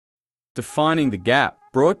Defining the Gap,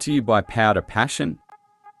 brought to you by Powder Passion.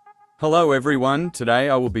 Hello everyone, today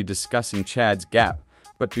I will be discussing Chad's Gap.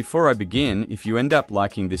 But before I begin, if you end up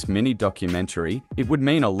liking this mini documentary, it would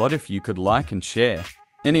mean a lot if you could like and share.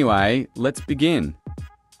 Anyway, let's begin.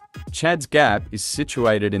 Chad's Gap is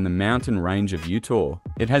situated in the mountain range of Utah.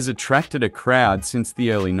 It has attracted a crowd since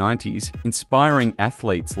the early 90s, inspiring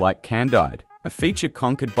athletes like Candide, a feature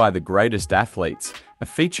conquered by the greatest athletes, a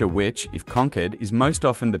feature which, if conquered, is most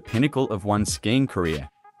often the pinnacle of one's skiing career.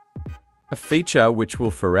 A feature which will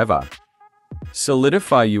forever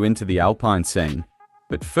solidify you into the alpine scene.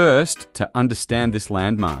 But first, to understand this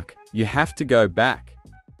landmark, you have to go back.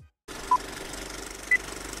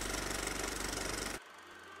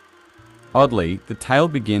 Oddly, the tale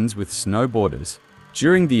begins with snowboarders.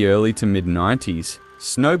 During the early to mid-90s,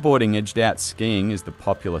 snowboarding edged out skiing as the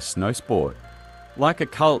popular snow sport. Like a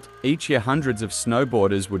cult, each year hundreds of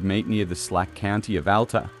snowboarders would meet near the slack county of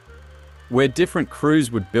Alta, where different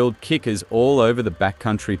crews would build kickers all over the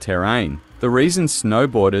backcountry terrain. The reason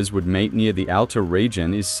snowboarders would meet near the Alta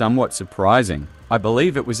region is somewhat surprising. I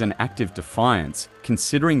believe it was an act of defiance,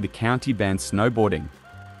 considering the county banned snowboarding.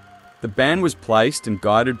 The ban was placed and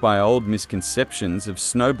guided by old misconceptions of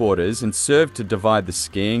snowboarders and served to divide the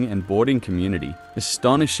skiing and boarding community.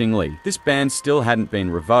 Astonishingly, this ban still hadn't been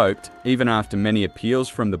revoked, even after many appeals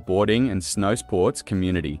from the boarding and snow sports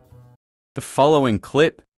community. The following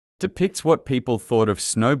clip depicts what people thought of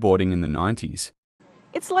snowboarding in the 90s.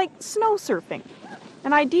 It's like snow surfing,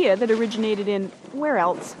 an idea that originated in, where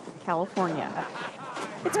else? California.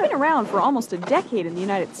 It's been around for almost a decade in the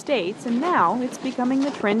United States, and now it's becoming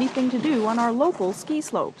the trendy thing to do on our local ski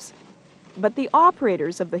slopes. But the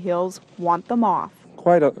operators of the hills want them off.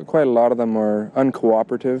 Quite a lot of them are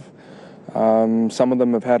uncooperative. Some of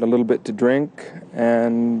them have had a little bit to drink,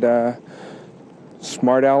 and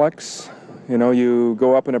smart alecks. You know, you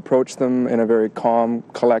go up and approach them in a very calm,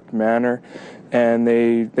 collect manner, and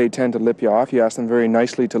they tend to lip you off. You ask them very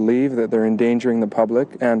nicely to leave, that they're endangering the public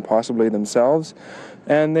and possibly themselves.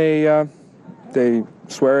 And they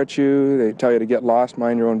swear at you, they tell you to get lost,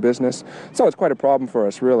 mind your own business. So it's quite a problem for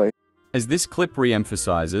us, really. As this clip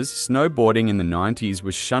re-emphasizes, snowboarding in the 90s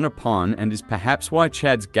was shunned upon and is perhaps why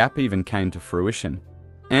Chad's Gap even came to fruition.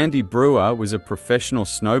 Andy Brewer was a professional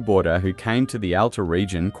snowboarder who came to the Alta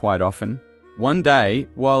region quite often. One day,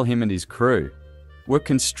 while him and his crew were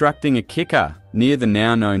constructing a kicker near the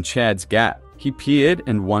now-known Chad's Gap, he peered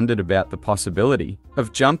and wondered about the possibility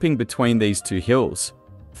of jumping between these two hills.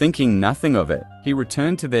 Thinking nothing of it, he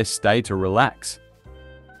returned to their stay to relax.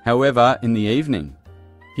 However, in the evening,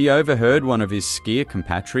 he overheard one of his skier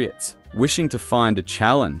compatriots wishing to find a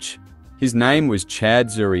challenge. His name was Chad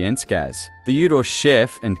Zurienskaz. The Utah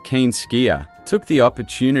chef and keen skier took the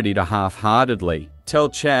opportunity to half-heartedly tell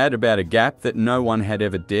Chad about a gap that no one had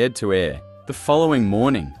ever dared to air. The following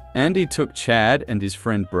morning, Andy took Chad and his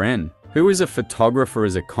friend Bren, who was a photographer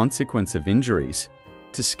as a consequence of injuries,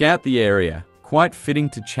 to scout the area, quite fitting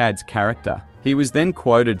to Chad's character. He was then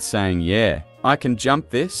quoted saying, "Yeah, I can jump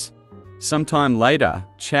this." Sometime later,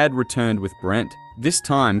 Chad returned with Brent, this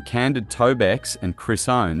time Candide Thovex and Chris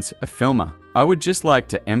Owens, a filmer. I would just like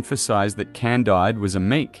to emphasize that Candide was a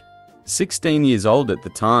meek, 16 years old at the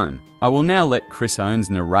time. I will now let Chris Owens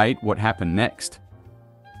narrate what happened next.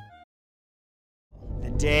 The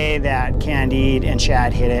day that Candide and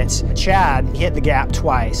Chad hit it, Chad hit the gap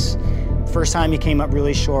twice. First time he came up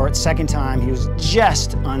really short, second time he was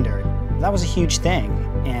just under. That was a huge thing,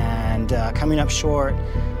 and coming up short,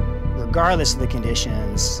 regardless of the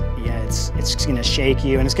conditions, yeah, it's gonna shake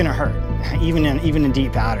you and it's gonna hurt, even in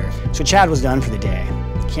deep powder. So Chad was done for the day.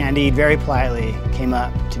 Candide very politely came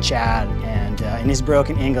up to Chad and in his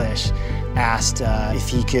broken English asked if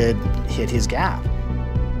he could hit his gap.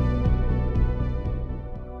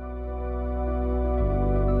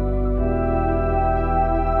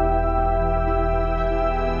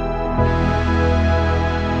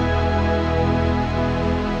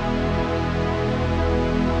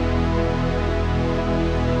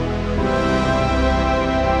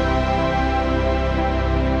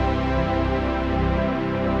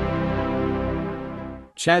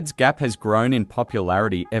 Chad's Gap has grown in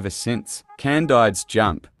popularity ever since Candide's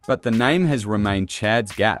jump, but the name has remained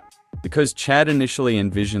Chad's Gap because Chad initially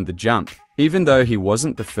envisioned the jump, even though he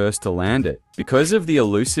wasn't the first to land it. Because of the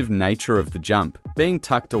elusive nature of the jump, being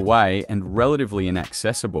tucked away and relatively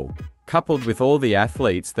inaccessible, coupled with all the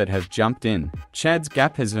athletes that have jumped in, Chad's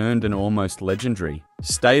Gap has earned an almost legendary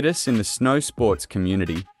status in the snow sports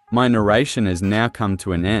community. My narration has now come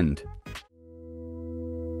to an end.